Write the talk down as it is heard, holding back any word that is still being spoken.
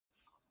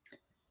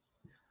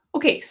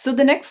Okay, so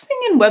the next thing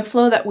in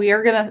Webflow that we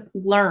are going to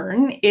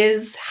learn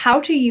is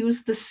how to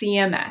use the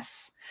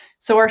CMS.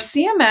 So our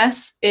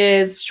CMS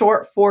is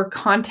short for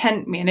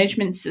Content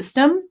Management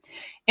System.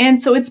 And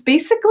so it's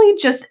basically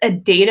just a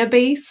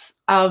database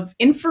of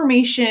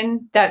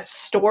information that's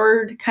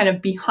stored kind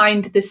of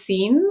behind the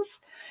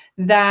scenes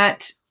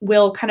that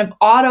will kind of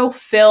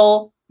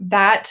autofill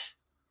that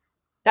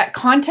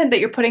content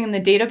that you're putting in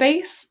the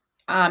database.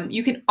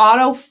 You can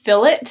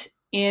autofill it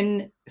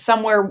in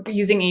somewhere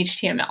using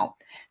HTML.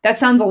 That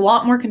sounds a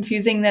lot more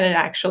confusing than it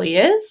actually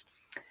is.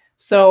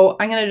 So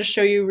I'm going to just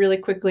show you really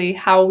quickly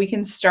how we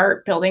can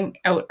start building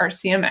out our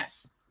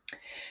CMS.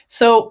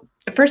 So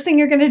the first thing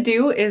you're going to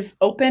do is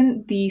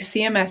open the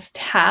CMS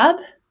tab.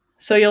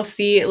 So you'll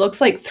see it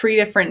looks like 3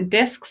 different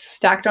disks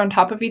stacked on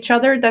top of each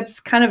other. That's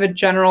kind of a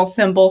general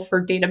symbol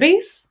for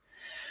database.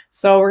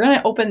 So we're going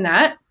to open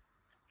that.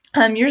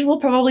 Yours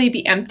will probably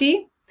be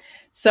empty.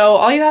 So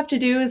all you have to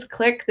do is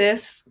click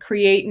this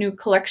Create New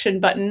Collection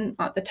button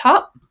at the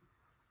top.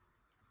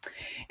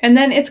 And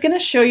then it's going to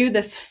show you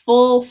this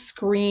full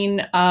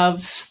screen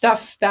of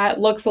stuff that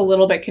looks a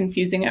little bit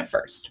confusing at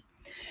first.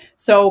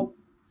 So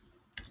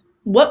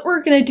what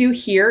we're going to do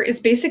here is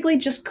basically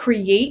just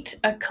create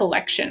a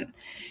collection.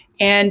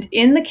 And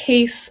in the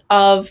case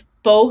of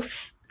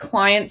both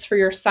clients for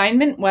your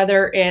assignment,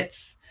 whether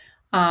it's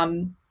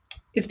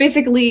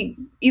basically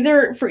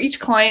either for each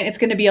client, it's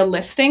going to be a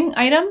listing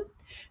item.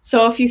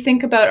 So if you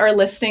think about our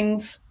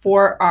listings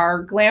for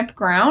our Glamp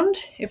ground,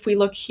 if we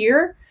look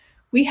here,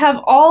 we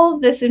have all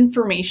of this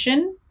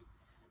information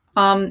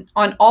on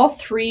all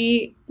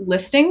 3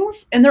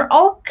 listings, and they're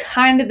all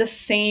kind of the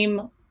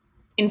same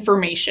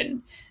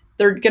information.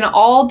 They're going to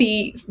all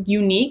be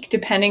unique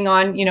depending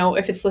on,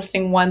 if it's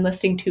listing 1,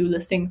 listing 2,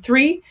 listing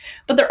 3,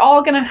 but they're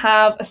all going to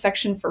have a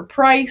section for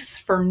price,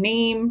 for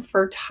name,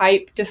 for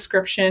type,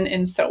 description,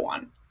 and so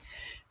on.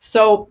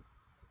 So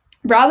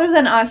rather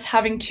than us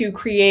having to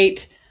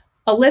create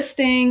a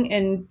listing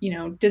and,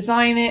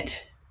 design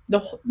it,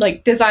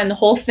 design the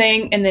whole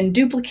thing and then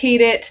duplicate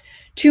it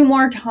 2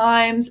 more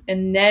times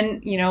and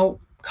then,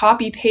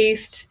 copy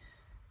paste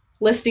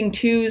listing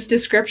 2's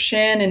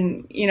description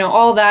and,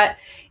 all that.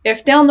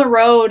 If down the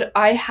road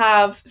I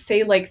have,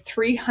 say, like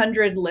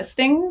 300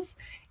 listings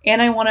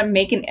and I want to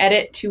make an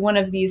edit to one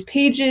of these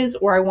pages,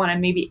 or I want to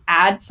maybe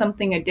add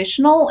something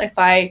additional, if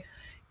I,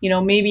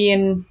 maybe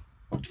in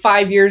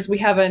 5 years we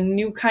have a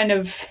new kind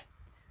of,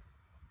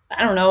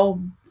 I don't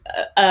know,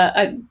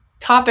 a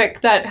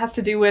topic that has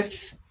to do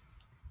with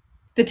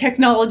the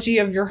technology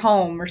of your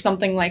home or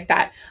something like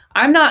that.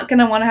 I'm not going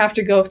to want to have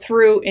to go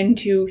through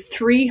into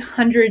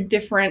 300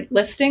 different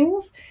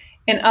listings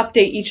and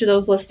update each of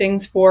those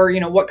listings for,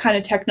 what kind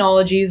of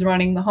technology is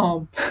running the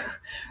home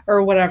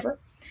or whatever.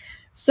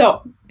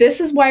 So this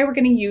is why we're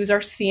going to use our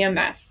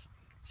CMS.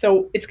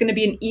 So it's going to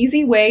be an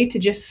easy way to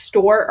just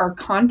store our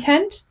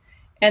content,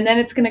 and then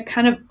it's going to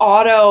kind of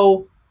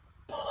auto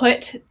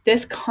put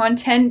this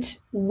content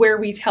where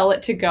we tell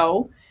it to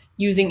go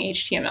using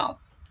HTML.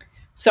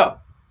 So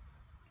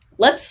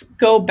let's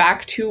go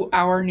back to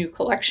our new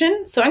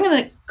collection. So I'm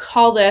going to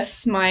call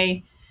this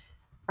my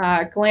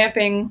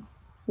glamping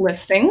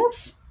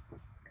listings.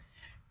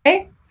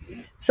 Okay,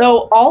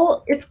 so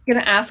all it's going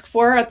to ask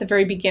for at the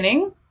very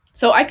beginning.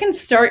 So I can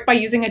start by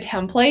using a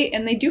template,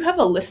 and they do have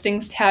a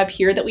listings tab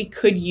here that we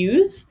could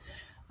use.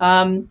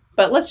 But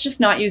let's just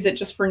not use it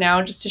just for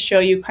now, just to show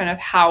you kind of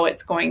how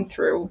it's going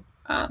through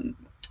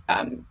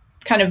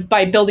kind of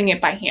by building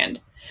it by hand.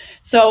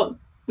 So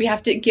we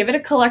have to give it a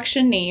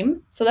collection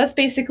name. So that's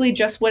basically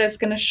just what it's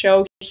going to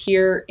show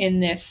here in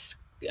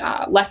this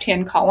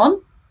left-hand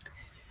column.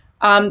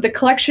 The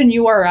collection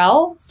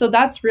URL, so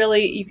that's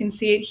really, you can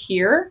see it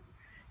here.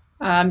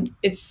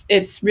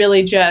 It's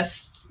really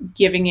just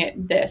giving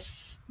it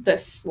this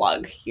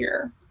slug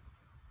here.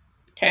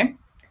 Okay.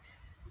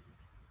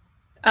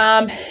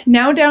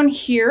 Now down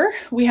here,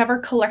 we have our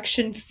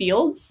collection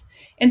fields.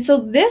 And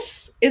so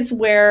this is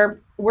where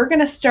we're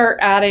going to start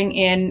adding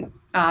in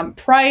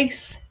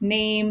price,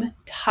 name,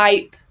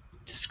 type,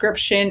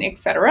 description,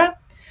 etc.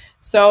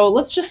 So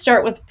let's just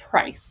start with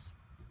price.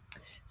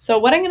 So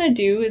what I'm going to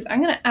do is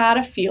I'm going to add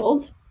a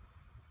field.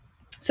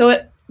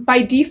 So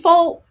by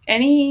default,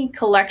 any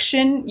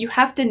collection, you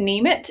have to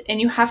name it and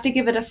you have to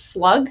give it a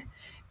slug,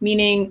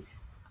 meaning,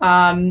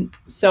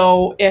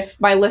 so if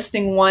my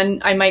listing 1,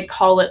 I might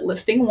call it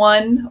listing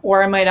 1,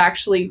 or I might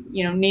actually,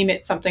 name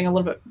it something a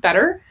little bit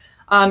better.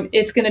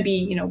 It's going to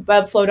be,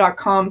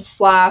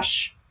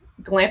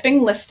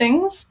 webflow.com/glamping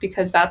listings,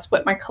 because that's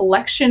what my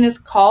collection is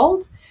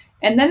called.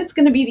 And then it's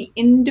going to be the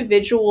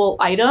individual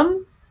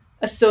item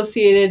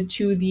associated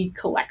to the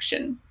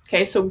collection.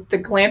 Okay, so the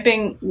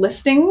glamping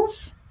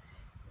listings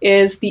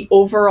is the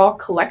overall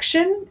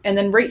collection. And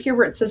then right here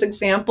where it says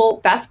example,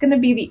 that's going to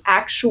be the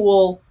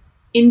actual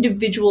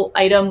individual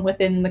item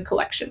within the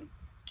collection.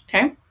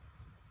 Okay.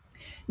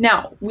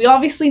 Now, we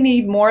obviously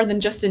need more than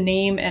just a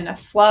name and a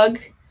slug.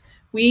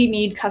 We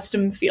need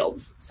custom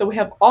fields. So we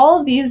have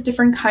all of these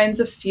different kinds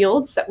of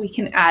fields that we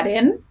can add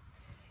in.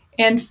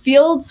 And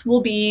fields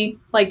will be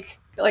like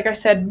I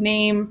said,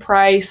 name,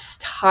 price,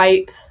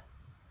 type,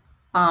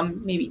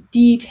 maybe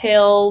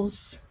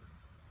details.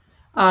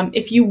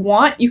 If you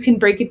want, you can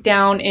break it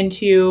down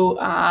into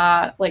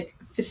like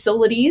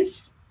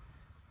facilities.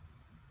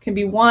 Can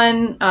be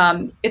one.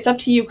 It's up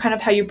to you kind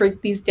of how you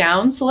break these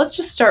down. So let's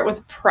just start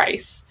with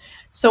price.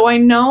 So I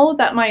know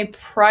that my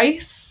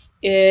price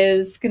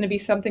is going to be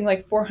something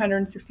like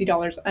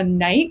 $460 a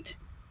night.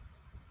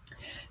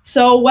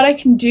 So what I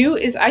can do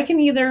is I can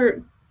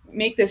either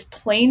make this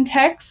plain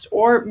text,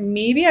 or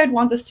maybe I'd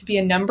want this to be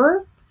a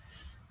number.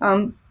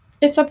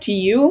 It's up to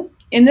you.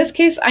 In this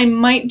case, I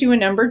might do a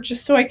number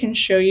just so I can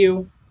show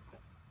you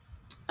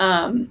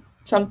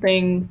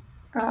something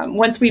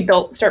once we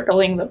start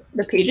building the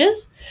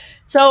pages.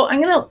 So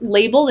I'm going to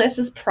label this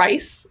as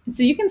price.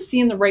 So you can see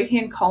in the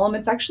right-hand column,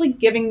 it's actually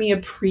giving me a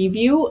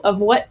preview of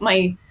what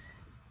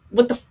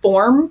the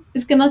form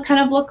is going to kind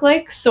of look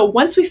like. So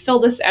once we fill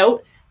this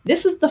out,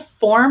 this is the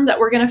form that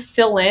we're going to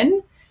fill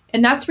in,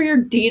 and that's where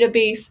your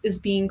database is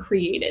being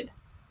created.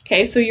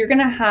 Okay, so you're going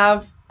to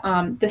have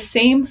the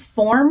same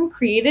form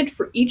created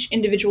for each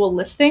individual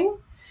listing.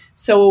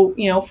 So,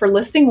 for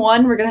listing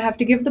 1, we're going to have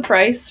to give the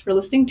price. For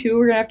listing 2,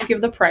 we're going to have to give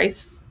the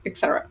price,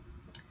 etc.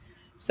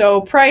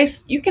 So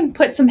price, you can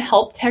put some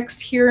help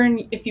text here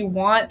if you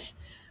want.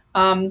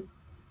 So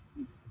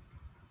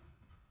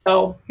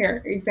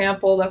here,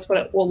 example, that's what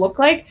it will look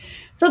like.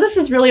 So this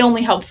is really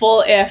only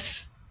helpful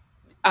if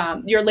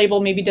your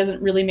label maybe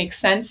doesn't really make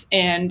sense,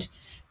 and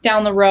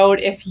down the road,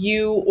 if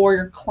you or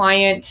your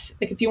client,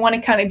 like if you want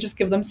to kind of just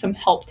give them some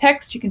help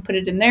text, you can put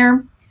it in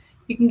there.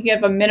 You can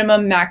give a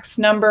minimum max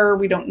number.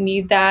 We don't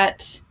need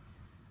that.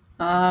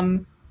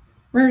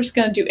 We're just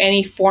going to do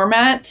any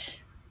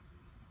format.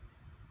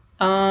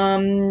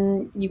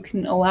 You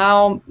can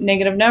allow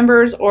negative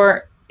numbers,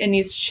 or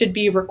these should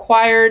be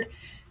required.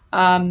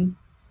 I'm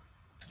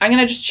going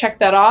to just check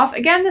that off.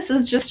 Again, this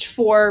is just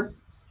for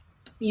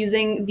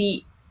using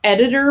the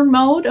editor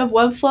mode of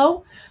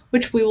Webflow,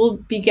 which we will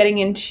be getting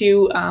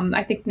into,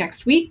 I think,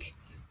 next week.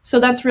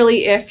 So that's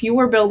really if you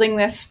were building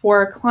this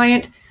for a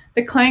client,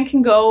 the client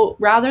can go,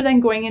 rather than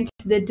going into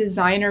the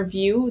designer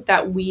view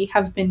that we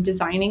have been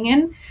designing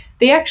in,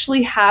 they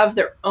actually have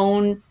their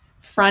own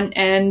front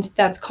end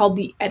that's called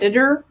the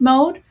editor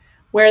mode,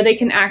 where they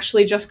can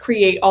actually just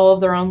create all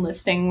of their own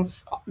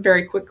listings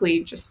very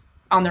quickly, just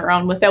on their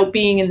own without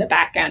being in the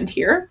back end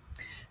here.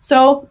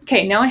 So,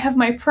 okay, now I have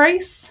my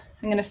price.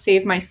 I'm going to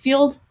save my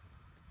field.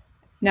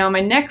 Now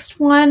my next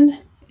one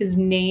is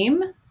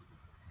name.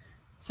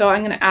 So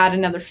I'm going to add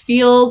another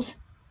field.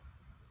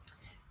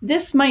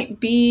 This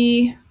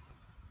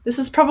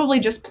is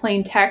probably just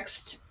plain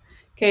text.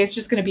 Okay, it's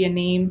just going to be a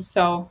name.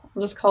 So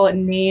I'll just call it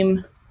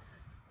name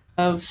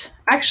of,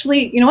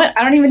 actually, you know what?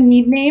 I don't even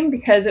need name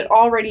because it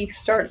already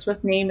starts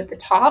with name at the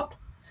top.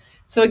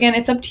 So again,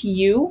 it's up to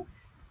you.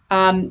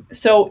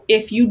 So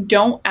if you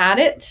don't add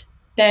it,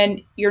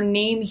 then your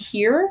name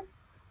here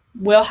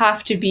will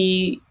have to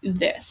be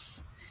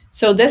this.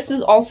 So this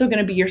is also going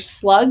to be your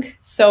slug.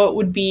 So it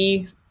would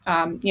be,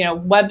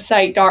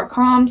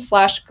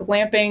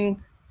 website.com/glamping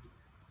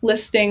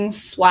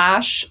listings /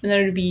 and then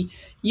it would be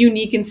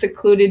unique and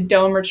secluded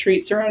dome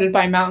retreat surrounded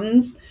by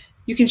mountains.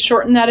 You can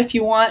shorten that if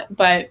you want,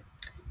 but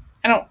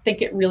I don't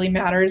think it really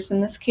matters in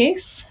this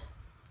case.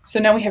 So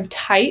now we have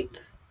type.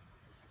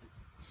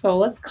 So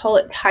let's call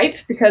it type,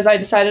 because I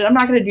decided I'm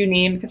not going to do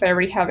name because I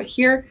already have it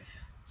here.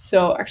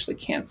 So actually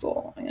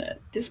cancel. I'm going to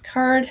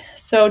discard.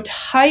 So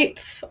type,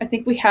 I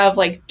think we have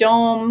like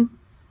dome,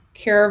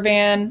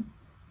 caravan.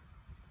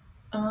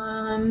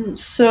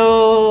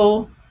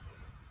 So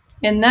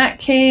in that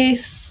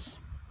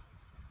case,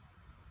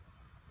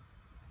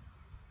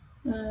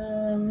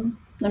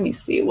 let me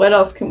see, what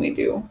else can we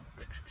do?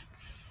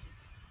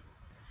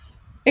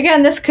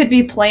 Again, this could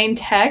be plain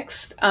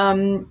text.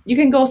 You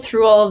can go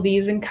through all of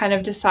these and kind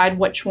of decide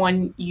which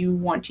one you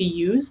want to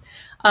use.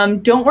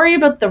 Don't worry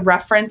about the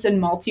reference and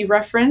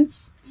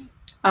multi-reference.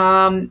 These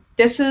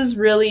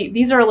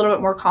are a little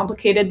bit more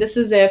complicated. This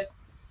is if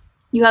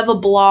you have a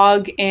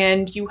blog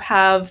and you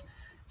have,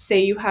 say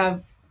you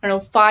have,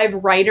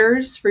 5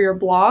 writers for your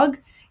blog.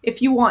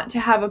 If you want to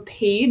have a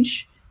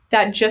page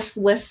that just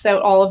lists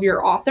out all of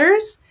your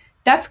authors,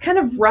 that's kind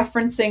of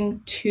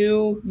referencing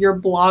to your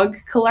blog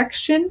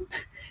collection.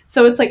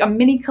 So it's like a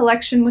mini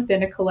collection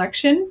within a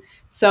collection.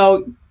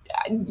 So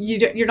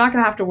you're not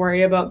going to have to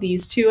worry about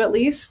these two, at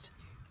least.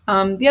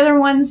 The other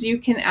ones, you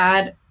can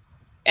add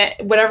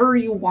whatever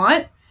you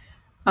want.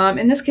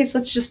 In this case,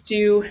 let's just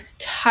do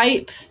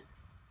type.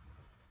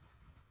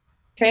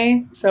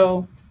 Okay,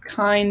 so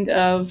kind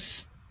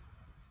of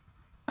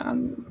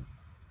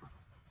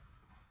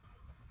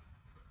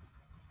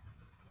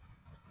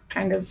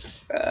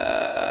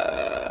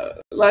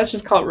let's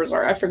just call it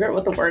resort. I forget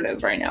what the word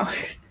is right now.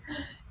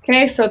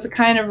 Okay, so it's a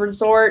kind of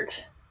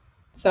resort.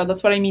 So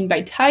that's what I mean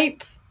by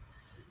type.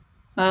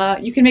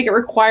 You can make it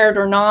required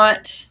or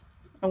not.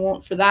 I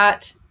won't for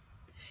that.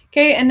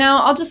 Okay, and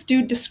now I'll just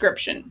do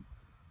description.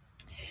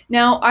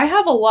 Now I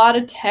have a lot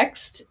of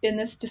text in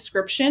this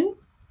description.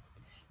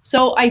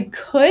 So I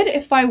could,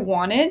 if I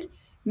wanted,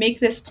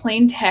 make this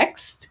plain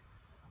text,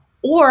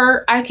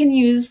 or I can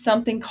use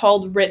something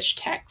called rich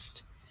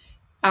text.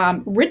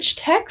 Rich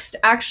text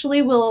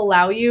actually will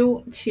allow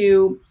you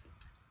to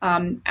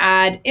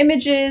add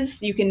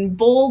images. You can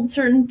bold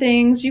certain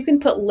things. You can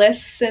put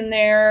lists in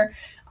there.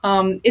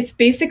 It's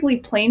basically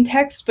plain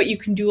text, but you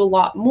can do a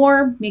lot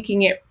more,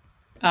 making it,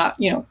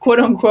 quote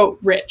unquote,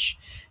 rich.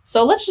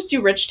 So let's just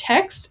do rich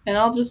text, and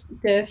I'll just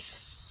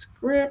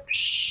description.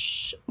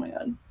 Oh my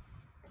god.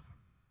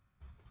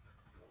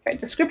 Okay,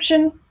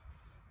 description.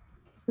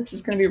 This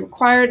is going to be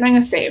required, and I'm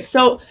going to save.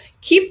 So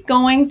keep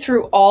going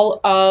through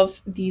all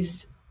of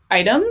these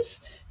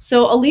items.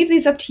 So I'll leave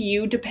these up to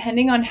you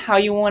depending on how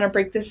you want to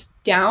break this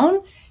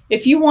down.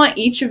 If you want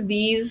each of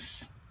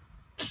these,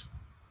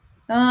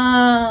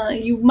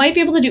 you might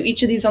be able to do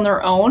each of these on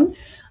their own.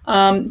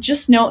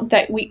 Just note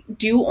that we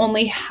do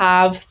only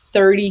have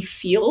 30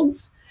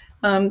 fields.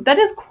 That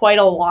is quite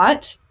a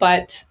lot,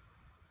 but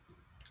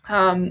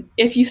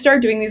if you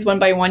start doing these one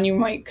by one, you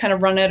might kind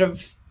of run out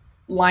of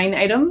line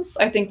items.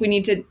 I think we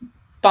need to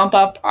bump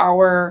up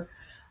our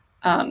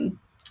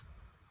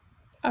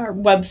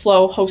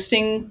Webflow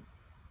hosting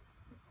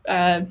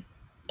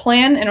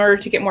plan in order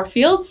to get more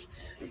fields.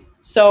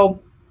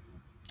 So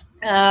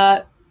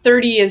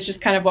 30 is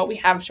just kind of what we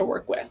have to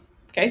work with.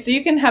 Okay, so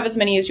you can have as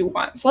many as you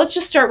want. So let's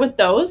just start with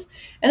those.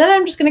 And then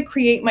I'm just going to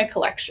create my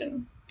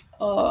collection.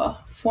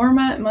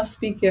 Format must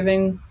be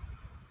giving,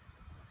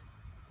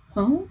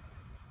 huh?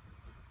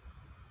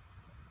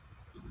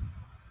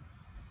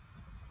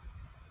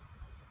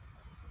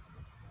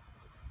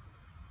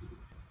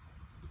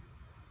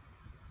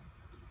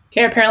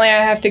 Okay, apparently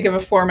I have to give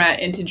a format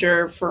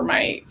integer for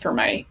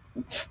my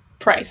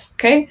price.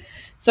 Okay,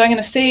 so I'm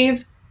going to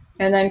save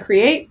and then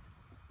create.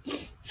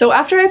 So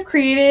after I've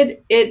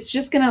created, it's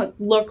just going to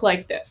look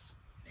like this.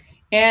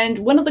 And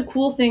one of the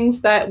cool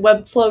things that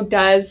Webflow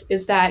does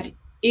is that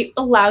it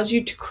allows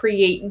you to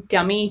create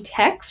dummy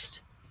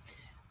text.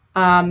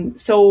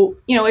 So,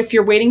 if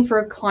you're waiting for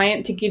a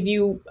client to give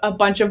you a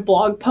bunch of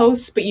blog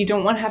posts, but you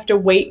don't want to have to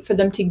wait for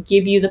them to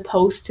give you the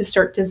post to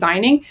start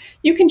designing,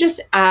 you can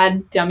just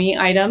add dummy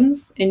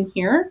items in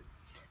here.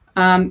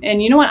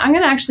 And you know what? I'm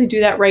going to actually do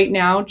that right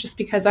now just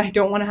because I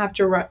don't want to have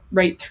to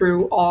write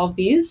through all of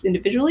these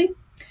individually.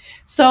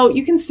 So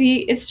you can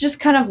see it's just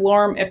kind of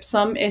lorem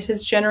ipsum. It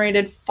has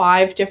generated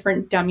 5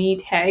 different dummy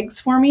tags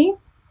for me,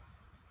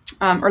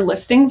 or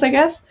listings, I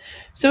guess.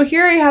 So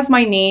here I have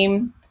my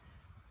name,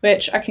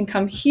 which I can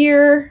come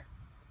here.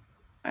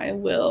 I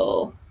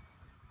will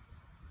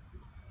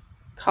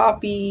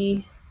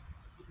copy.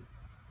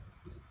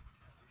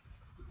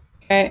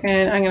 Okay,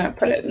 and I'm going to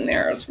put it in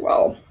there as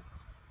well.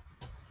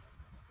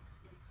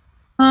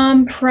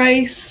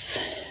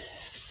 Price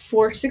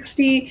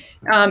 $4.60.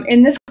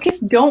 In this case,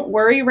 don't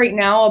worry right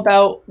now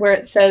about where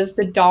it says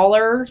the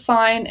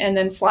 $ and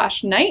then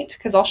 /night,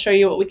 because I'll show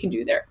you what we can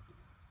do there.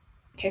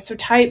 Okay, so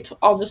type,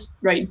 I'll just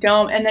write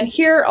dome, and then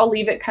here I'll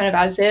leave it kind of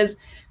as is.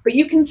 But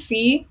you can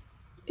see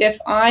if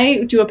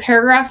I do a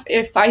paragraph,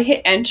 if I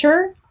hit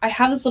enter, I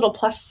have this little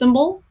plus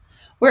symbol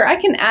where I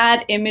can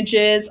add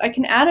images, I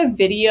can add a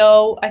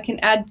video, I can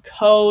add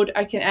code,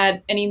 I can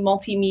add any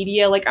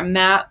multimedia like a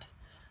map.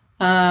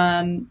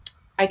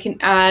 I can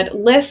add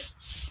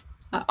lists,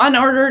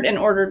 unordered and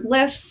ordered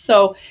lists.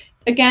 So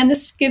again,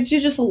 this gives you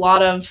just a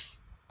lot of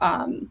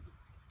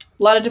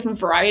different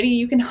variety.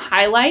 You can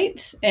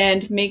highlight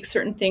and make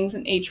certain things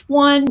in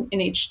H1, in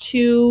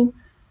H2,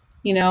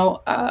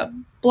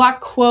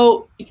 block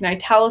quote, you can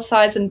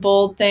italicize and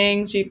bold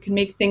things, you can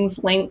make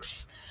things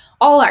links,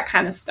 all that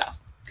kind of stuff.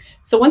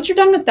 So once you're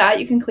done with that,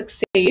 you can click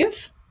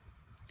save.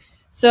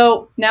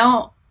 So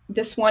now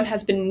this one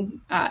has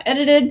been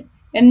edited,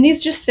 and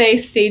these just say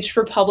staged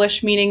for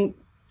publish, meaning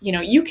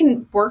you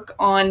can work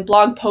on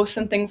blog posts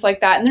and things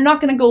like that, and they're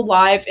not going to go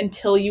live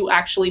until you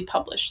actually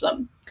publish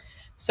them.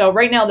 So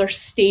right now they're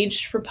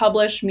staged for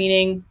publish,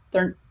 meaning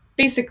they're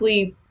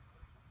basically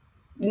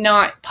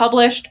not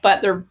published,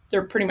 but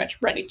they're pretty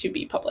much ready to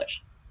be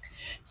published.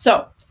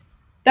 So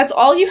that's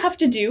all you have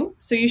to do.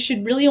 So you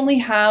should really only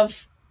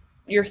have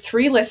your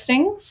 3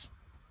 listings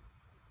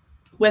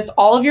with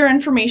all of your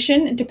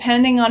information.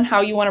 Depending on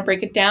how you want to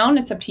break it down,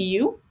 it's up to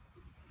you.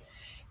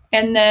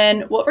 And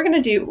then what we're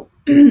going to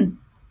do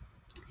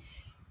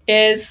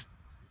is,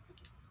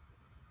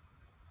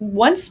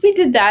 once we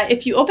did that,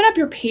 if you open up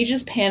your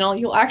pages panel,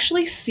 you'll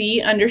actually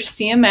see under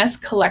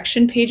CMS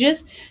collection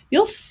pages,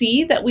 you'll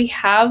see that we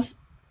have,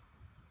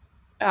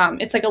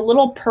 it's like a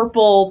little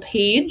purple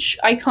page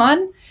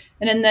icon,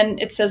 and then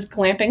it says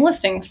glamping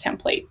listings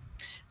template.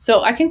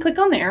 So I can click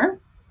on there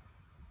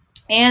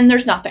and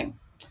there's nothing.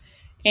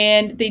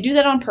 And they do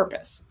that on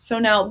purpose. So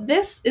now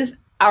this is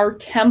our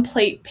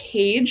template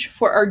page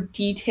for our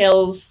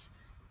details,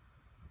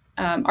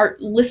 our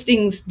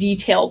listings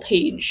detail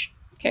page.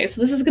 Okay,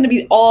 so this is going to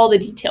be all the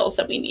details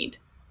that we need.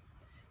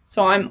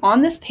 So I'm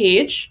on this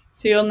page.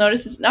 So you'll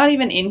notice it's not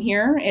even in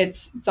here.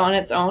 It's on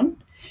its own.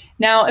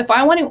 Now, if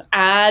I want to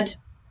add,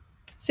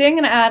 say I'm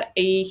going to add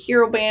a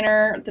hero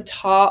banner at the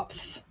top.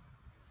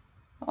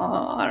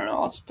 I don't know,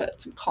 I'll just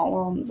put some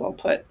columns. I'll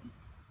put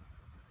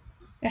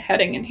a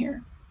heading in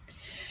here.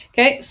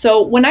 Okay,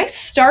 so when I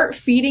start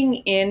feeding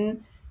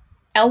in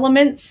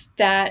elements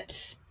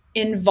that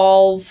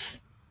involve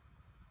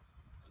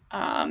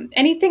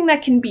anything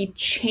that can be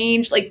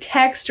changed, like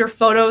text or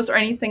photos or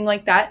anything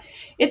like that,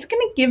 it's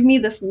going to give me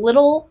this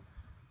little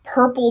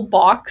purple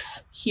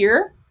box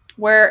here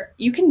where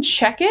you can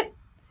check it.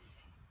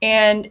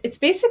 And it's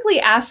basically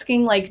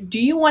asking, like, do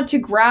you want to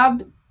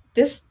grab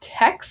this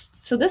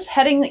text? So this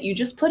heading that you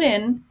just put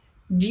in,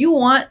 do you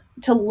want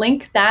to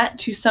link that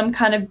to some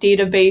kind of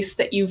database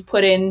that you've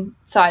put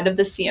inside of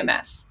the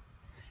CMS?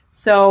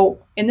 So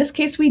in this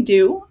case, we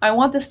do. I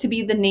want this to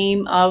be the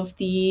name of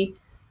the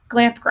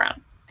glamp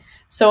ground.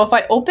 So if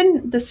I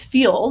open this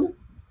field,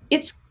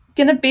 it's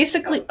going to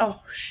basically,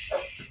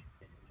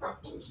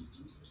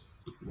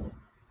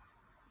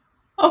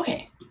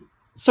 okay.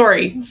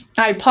 Sorry,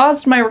 I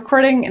paused my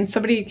recording and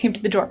somebody came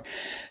to the door.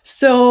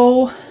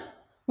 So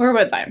where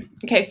was I?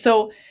 Okay,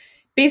 so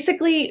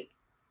basically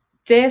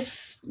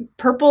this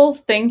purple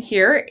thing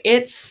here,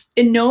 it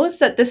knows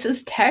that this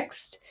is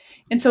text.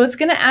 And so it's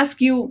going to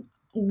ask you,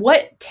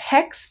 what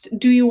text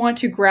do you want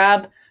to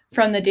grab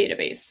from the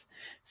database?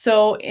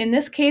 So in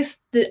this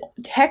case, the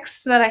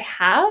text that I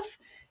have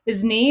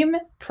is name,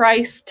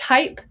 price,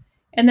 type,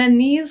 and then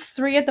these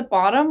three at the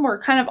bottom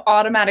were kind of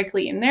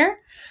automatically in there.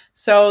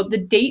 So the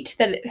date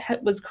that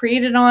it was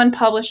created on,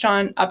 published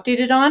on,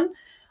 updated on,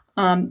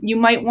 you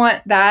might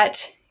want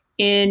that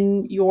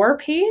in your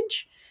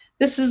page.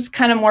 This is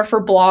kind of more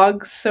for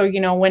blogs. So,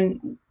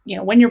 when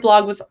your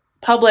blog was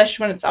published,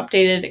 when it's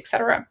updated,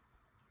 etc.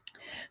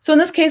 So in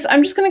this case,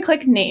 I'm just going to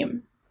click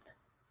name.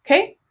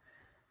 Okay.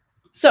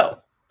 So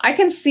I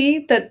can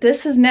see that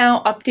this is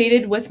now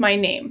updated with my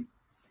name.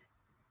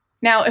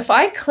 Now, if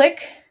I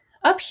click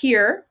up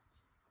here,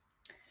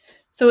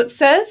 so it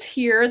says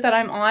here that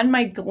I'm on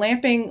my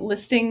glamping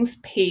listings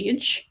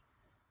page,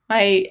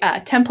 my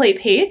template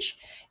page,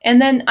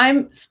 and then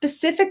I'm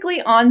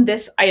specifically on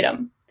this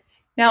item.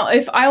 Now,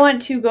 if I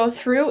want to go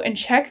through and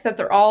check that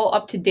they're all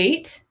up to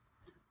date,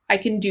 I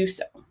can do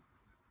so.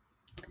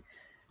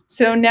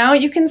 So now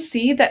you can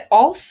see that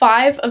all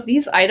 5 of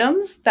these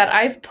items that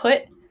I've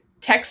put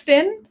text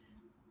in,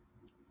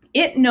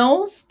 it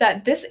knows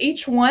that this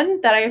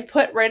H1 that I have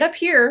put right up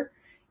here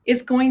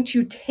is going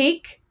to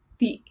take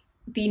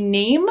the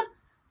name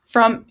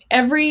from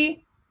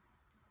every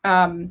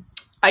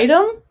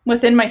item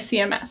within my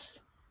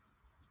CMS.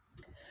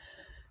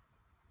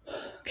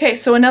 Okay,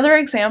 so another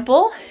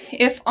example,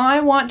 if I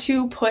want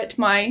to put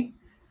my,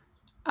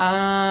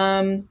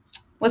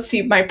 let's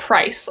see, my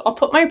price. I'll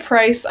put my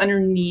price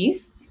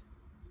underneath,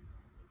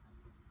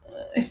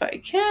 if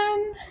I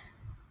can.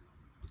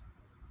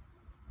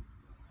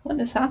 What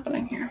is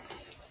happening here?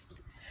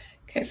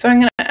 Okay, so I'm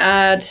going to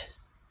add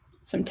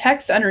some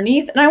text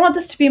underneath, and I want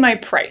this to be my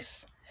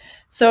price.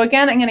 So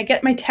again, I'm going to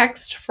get my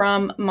text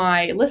from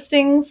my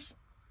listings,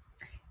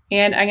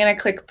 and I'm going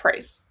to click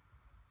price.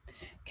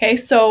 Okay,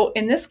 so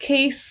in this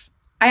case,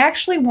 I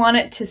actually want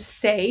it to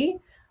say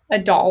a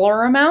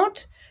dollar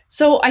amount.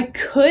 So I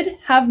could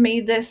have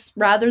made this,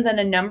 rather than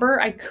a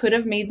number, I could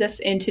have made this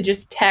into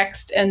just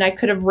text, and I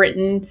could have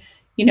written,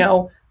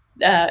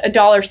 a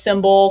dollar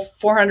symbol,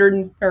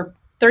 $400 or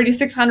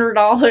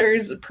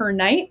 $3,600 per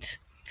night.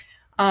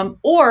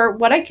 Or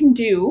what I can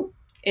do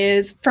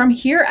is from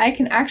here, I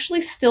can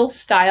actually still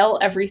style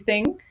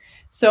everything.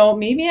 So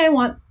maybe I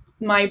want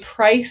my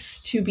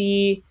price to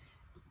be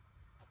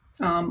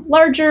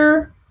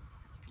larger,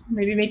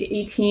 maybe make it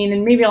 18,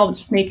 and maybe I'll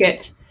just make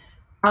it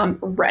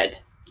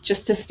red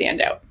just to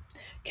stand out.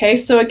 Okay,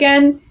 so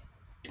again,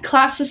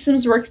 class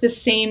systems work the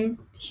same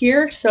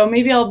here. So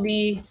maybe I'll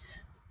be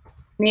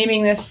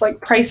naming this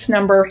like price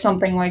number or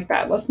something like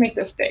that. Let's make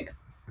this big.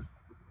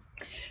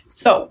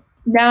 So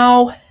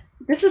now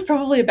this is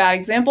probably a bad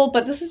example,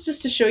 but this is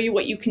just to show you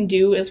what you can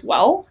do as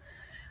well.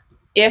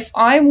 If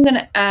I'm going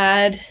to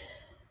add,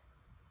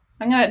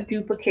 I'm going to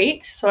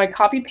duplicate. So I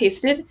copy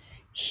pasted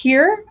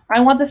here.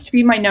 I want this to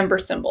be my number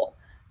symbol.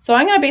 So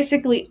I'm going to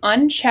basically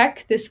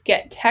uncheck this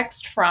get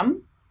text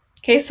from.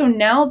 Okay, so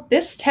now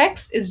this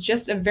text is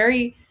just a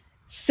very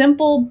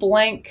simple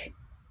blank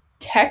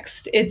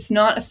text. It's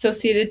not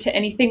associated to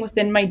anything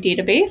within my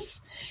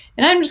database.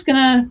 And I'm just going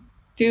to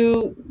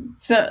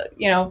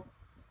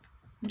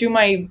do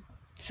my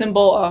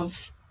symbol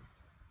of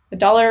the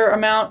dollar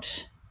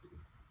amount.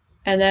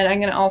 And then I'm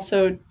going to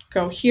also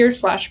go here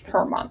 /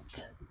 per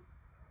month.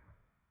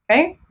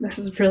 Okay, this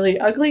is really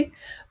ugly,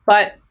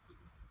 but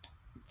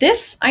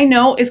this I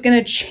know is going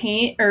to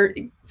change,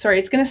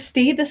 it's going to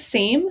stay the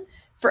same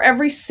for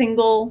every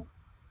single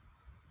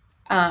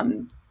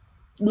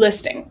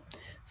listing.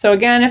 So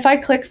again, if I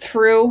click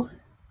through,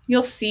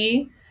 you'll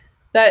see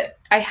that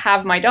I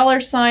have my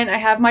 $, I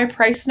have my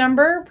price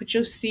number, which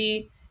you'll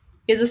see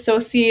is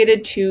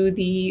associated to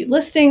the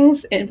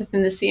listings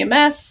within the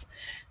CMS.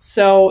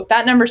 So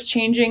that number's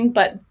changing,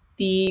 but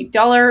the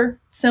dollar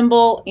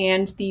symbol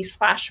and the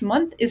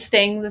 /month is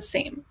staying the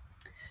same.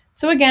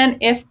 So again,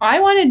 if I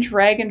want to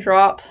drag and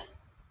drop,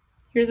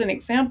 here's an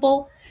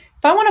example.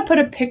 If I want to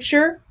put a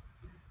picture,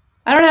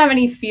 I don't have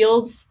any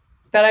fields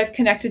that I've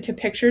connected to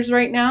pictures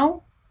right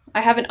now.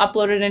 I haven't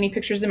uploaded any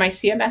pictures in my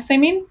CMS, I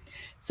mean.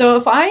 So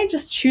if I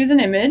just choose an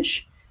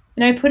image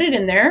and I put it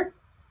in there,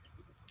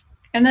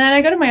 and then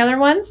I go to my other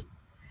ones,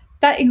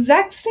 that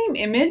exact same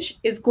image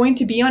is going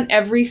to be on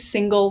every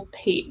single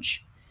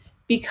page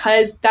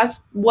because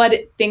that's what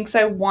it thinks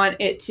I want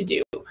it to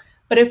do.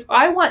 But if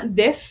I want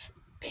this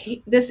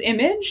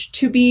image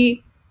to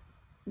be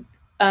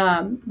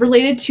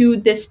related to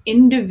this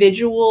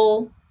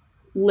individual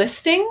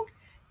listing,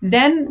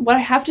 then what I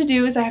have to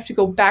do is I have to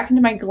go back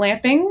into my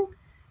glamping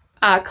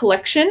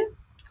collection.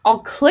 I'll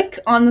click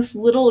on this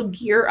little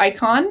gear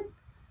icon,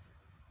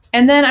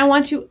 and then I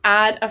want to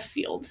add a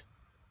field.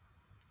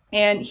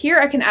 And here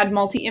I can add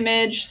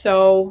multi-image.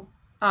 So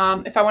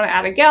if I want to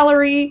add a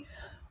gallery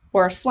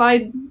or a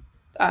slider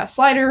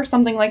or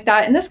something like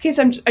that, in this case,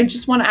 I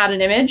just want to add an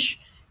image,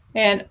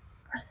 and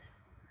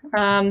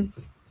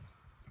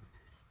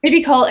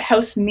maybe call it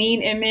house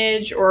main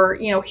image, or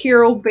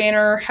hero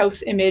banner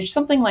house image,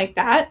 something like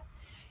that.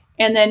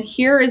 And then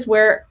here is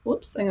where,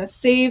 whoops, I'm going to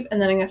save, and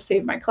then I'm going to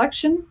save my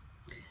collection.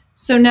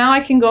 So now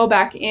I can go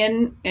back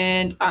in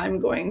and I'm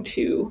going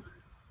to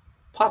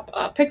pop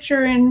a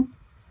picture in.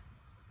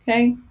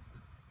 Okay,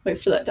 wait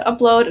for that to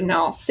upload, and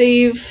now I'll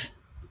save.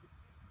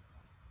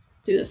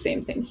 Do the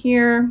same thing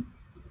here.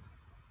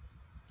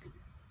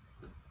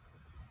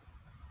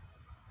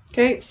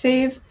 Okay,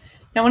 save.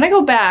 Now when I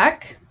go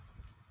back,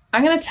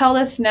 I'm going to tell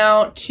this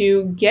now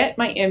to get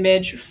my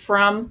image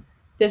from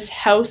this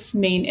house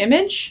main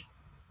image.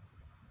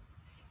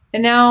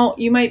 And now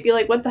you might be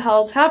like, what the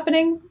hell is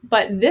happening?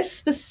 But this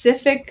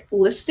specific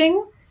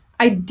listing,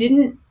 I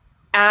didn't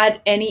add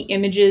any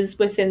images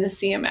within the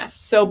CMS.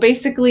 So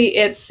basically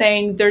it's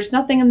saying there's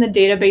nothing in the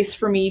database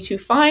for me to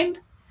find.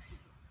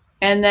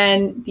 And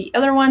then the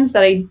other ones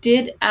that I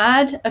did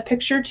add a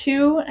picture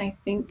to, I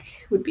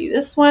think would be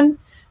this one.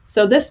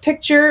 So this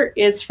picture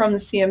is from the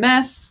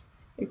CMS,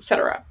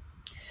 etc.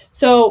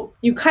 So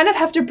you kind of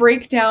have to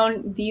break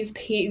down these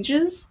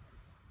pages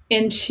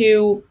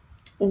into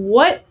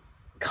what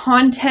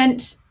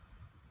content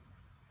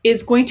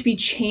is going to be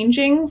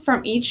changing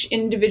from each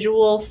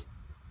individual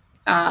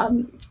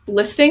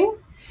listing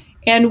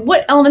and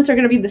what elements are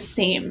going to be the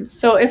same.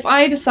 So if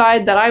I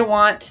decide that I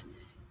want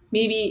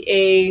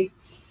maybe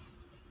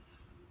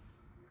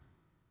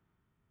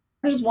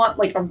I just want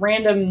like a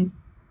random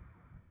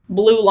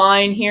blue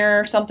line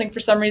here or something for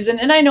some reason,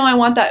 and I know I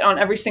want that on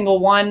every single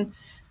one,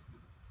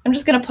 I'm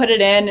just going to put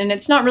it in, and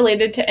it's not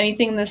related to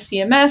anything in the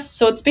CMS,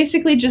 so it's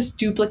basically just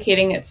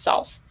duplicating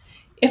itself.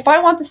 If I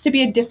want this to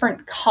be a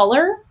different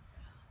color,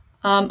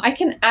 I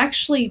can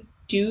actually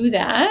do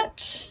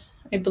that,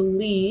 I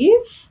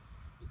believe.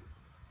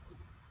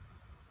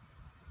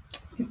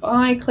 If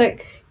I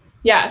click,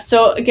 yeah,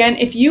 so again,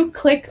 if you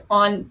click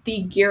on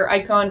the gear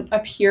icon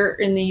up here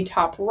in the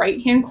top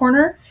right-hand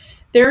corner,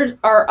 there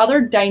are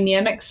other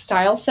dynamic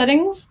style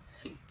settings.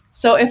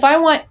 So if I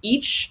want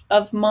each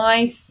of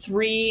my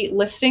 3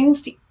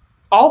 listings to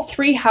all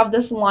 3 have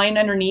this line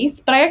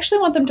underneath, but I actually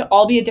want them to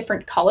all be a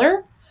different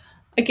color,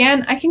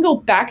 again, I can go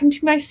back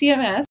into my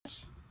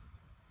CMS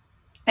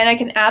and I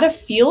can add a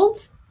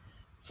field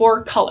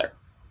for color.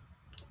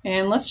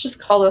 And let's just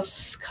call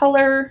this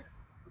color.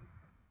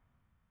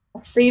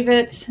 I'll save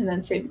it and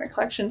then save my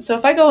collection. So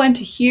if I go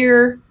into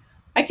here,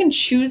 I can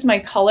choose my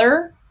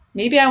color.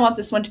 Maybe I want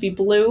this one to be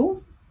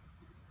blue.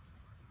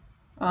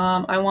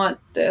 I want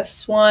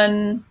this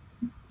one.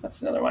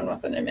 What's another one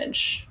with an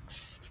image?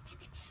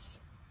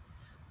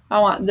 I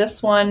want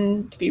this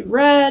one to be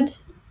red.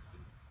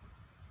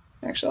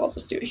 Actually, I'll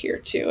just do it here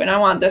too. And I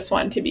want this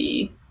one to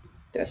be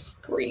this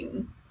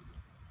green.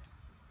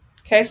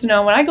 Okay, so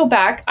now when I go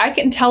back, I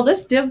can tell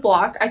this div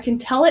block, I can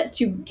tell it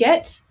to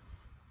get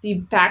the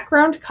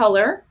background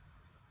color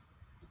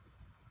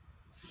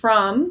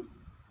from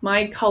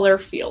my color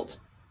field.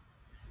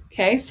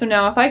 Okay, so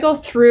now if I go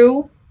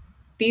through,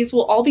 these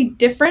will all be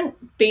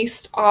different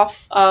based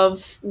off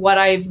of what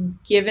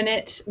I've given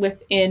it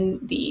within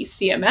the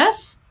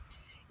CMS.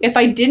 If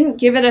I didn't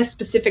give it a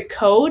specific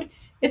code,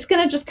 it's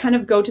going to just kind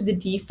of go to the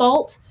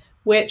default,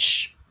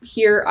 which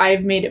here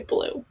I've made it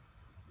blue.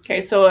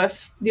 Okay, so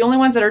if the only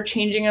ones that are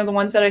changing are the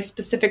ones that I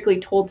specifically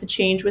told to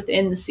change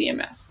within the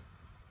CMS.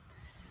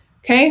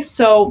 Okay,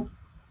 so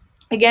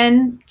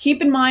again,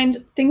 keep in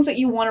mind things that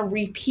you want to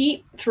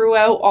repeat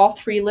throughout all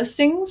 3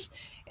 listings,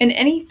 and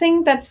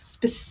anything that's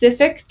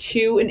specific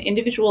to an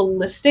individual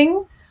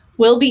listing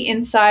will be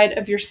inside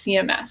of your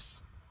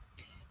CMS.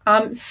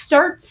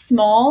 Start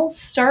small,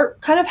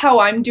 start kind of how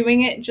I'm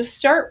doing it. Just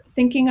start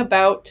thinking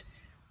about,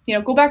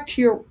 go back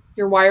to your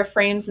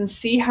wireframes and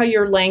see how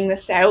you're laying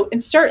this out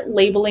and start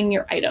labeling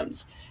your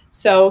items.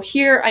 So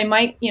here I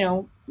might,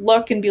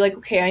 look and be like,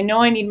 okay, I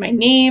know I need my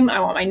name.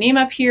 I want my name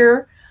up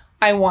here.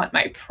 I want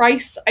my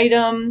price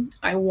item.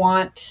 I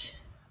want,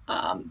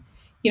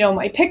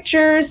 my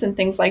pictures and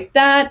things like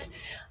that.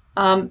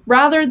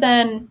 Rather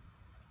than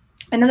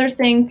another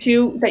thing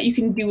too that you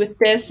can do with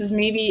this is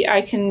maybe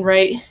I can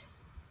write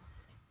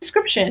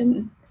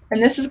description,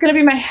 and this is going to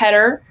be my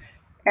header,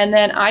 and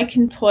then I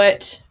can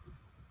put,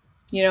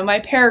 my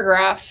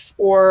paragraph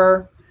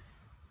or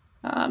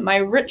my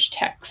rich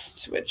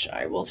text, which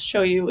I will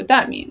show you what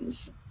that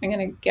means. I'm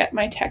going to get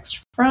my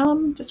text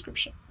from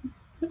description.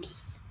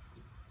 Oops.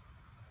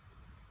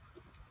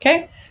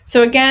 Okay,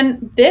 so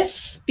again,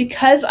 this,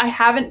 because I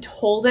haven't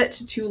told it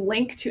to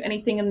link to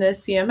anything in the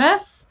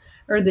CMS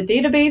or the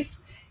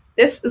database,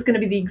 this is going to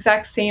be the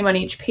exact same on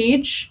each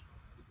page.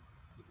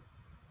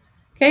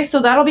 Okay, so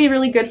that'll be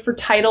really good for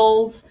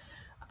titles,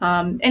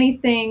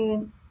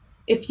 anything.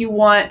 If you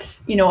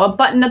want, a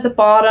button at the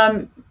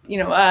bottom,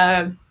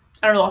 I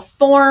don't know, a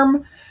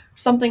form,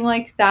 something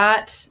like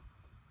that,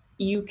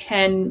 you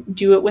can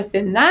do it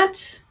within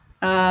that.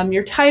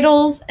 Your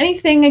titles,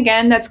 anything,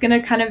 again, that's going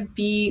to kind of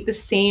be the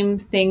same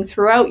thing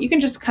throughout. You can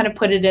just kind of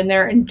put it in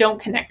there and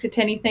don't connect it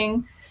to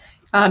anything.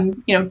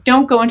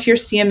 Don't go into your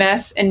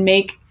CMS and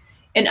make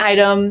an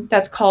item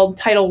that's called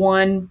Title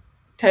 1,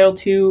 Title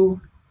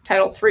 2,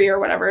 Title 3, or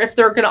whatever, if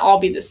they're going to all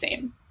be the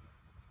same.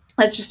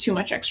 That's just too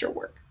much extra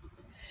work.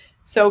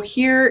 So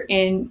here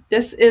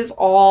this is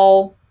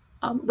all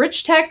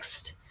rich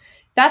text.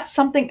 That's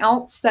something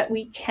else that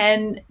we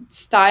can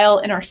style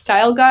in our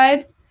style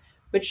guide,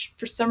 which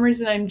for some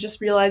reason I'm just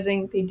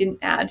realizing they didn't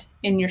add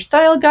in your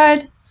style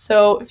guide.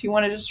 So if you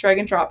want to just drag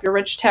and drop your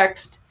rich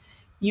text,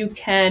 you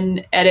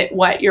can edit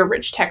what your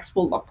rich text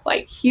will look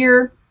like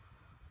here.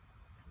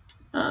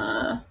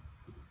 Oh,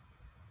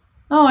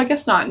 I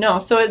guess not. No.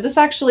 So this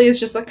actually is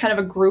just a kind of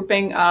a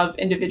grouping of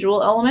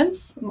individual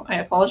elements. I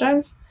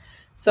apologize.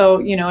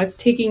 So, it's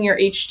taking your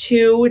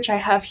H2, which I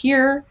have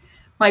here,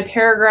 my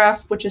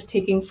paragraph, which is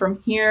taking from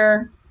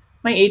here,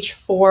 my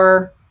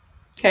H4,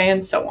 okay,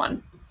 and so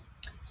on.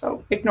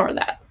 So ignore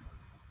that.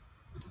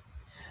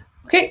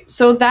 Okay,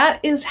 so that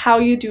is how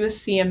you do a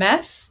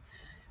CMS.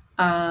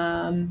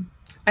 I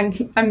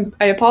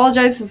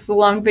apologize, this is a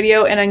long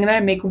video, and I'm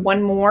gonna make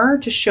one more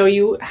to show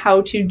you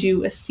how to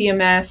do a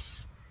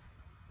CMS.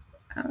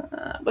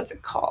 What's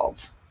it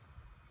called?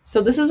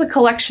 So this is a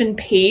collection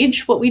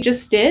page, what we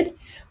just did.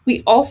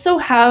 We also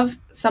have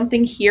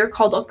something here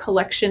called a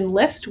collection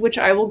list, which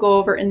I will go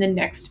over in the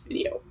next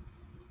video.